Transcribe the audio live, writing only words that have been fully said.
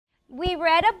We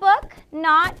read a book,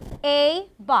 not a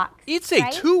box. It's a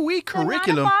two-week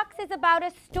curriculum not a box is about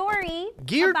a story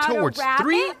geared about towards a rabbit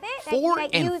 3, 4, that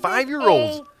and uses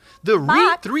 5-year-olds. The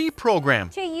Read 3 program.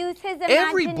 To use his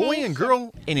Every boy and imagination.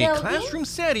 girl in a Building, classroom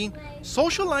setting,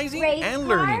 socializing race and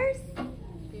learning. cars.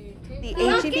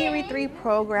 The H.E.B. Read 3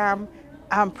 program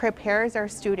prepares our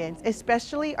students,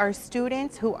 especially our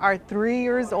students who are 3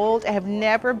 years old and have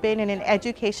never been in an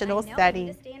educational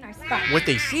setting. What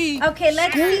they see, Okay,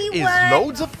 let's school see is what-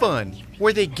 loads of fun,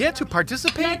 where they get to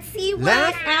participate, Let's see what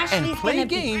laugh, and Ashley's play gonna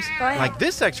be. games Go ahead. like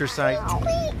this exercise,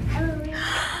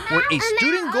 where a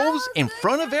student goes in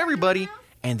front of everybody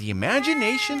and the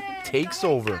imagination takes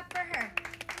over.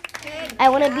 I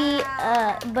want to be,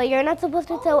 but you're not supposed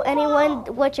to tell anyone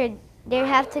what you're, they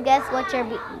have to guess what you're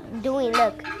doing.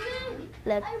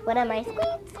 Look, what am I?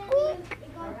 Squeak, squeak.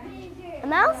 A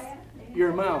mouse?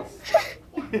 You're a mouse.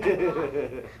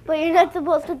 But you're not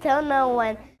supposed to tell no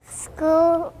one.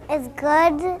 School is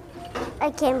good. I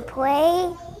can play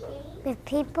with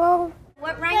people.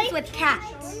 What rhymes with cat?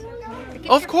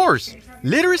 Of course,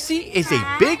 literacy is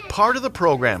a big part of the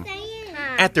program.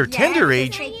 At their tender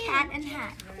age, Cat and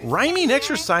hat. rhyming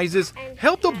exercises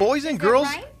help the boys and girls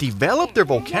develop their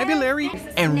vocabulary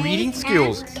and reading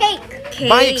skills. Cake.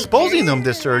 By exposing them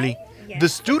this early, the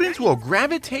students will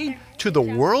gravitate to the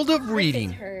world of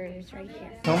reading.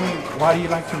 Tell me, why do you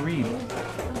like to read?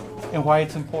 And why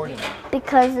it's important?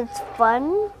 Because it's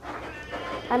fun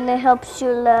and it helps you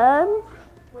learn.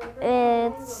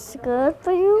 It's good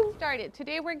for you.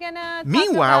 Today we're gonna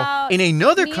Meanwhile, in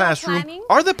another classroom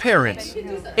are the parents.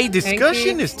 A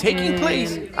discussion is taking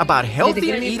place about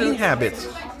healthy eating habits.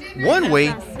 One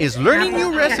way is learning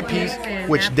new recipes,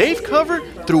 which they've covered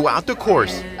throughout the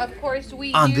course. Of course,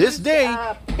 we On this used, day,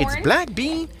 it's corn. black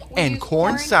bean We and used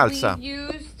corn We salsa.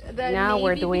 used the Now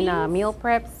we're navy doing beans. meal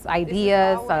preps,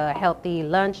 ideas, healthy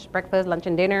lunch, breakfast, lunch,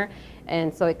 and dinner.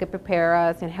 And so it could prepare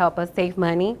us and help us save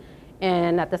money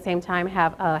and at the same time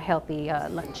have a healthy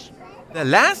lunch. The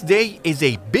last day is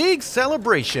a big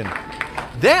celebration.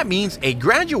 That means a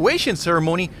graduation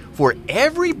ceremony for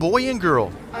every boy and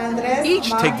girl. Each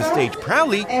take the stage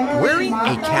proudly wearing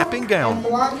a cap and gown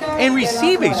and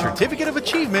receive a certificate of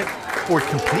achievement for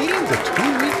completing the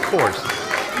 2-week course.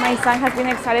 My son has been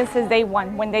excited since day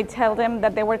one. When they tell them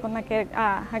that they were going to get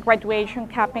a graduation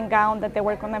cap and gown, that they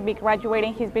were going to be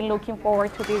graduating, he's been looking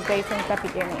forward to this day since the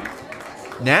beginning.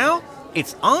 Now,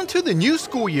 it's on to the new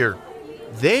school year.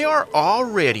 They are all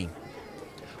ready.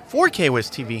 For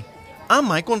KWISD TV, I'm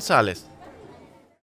Mike Gonzalez.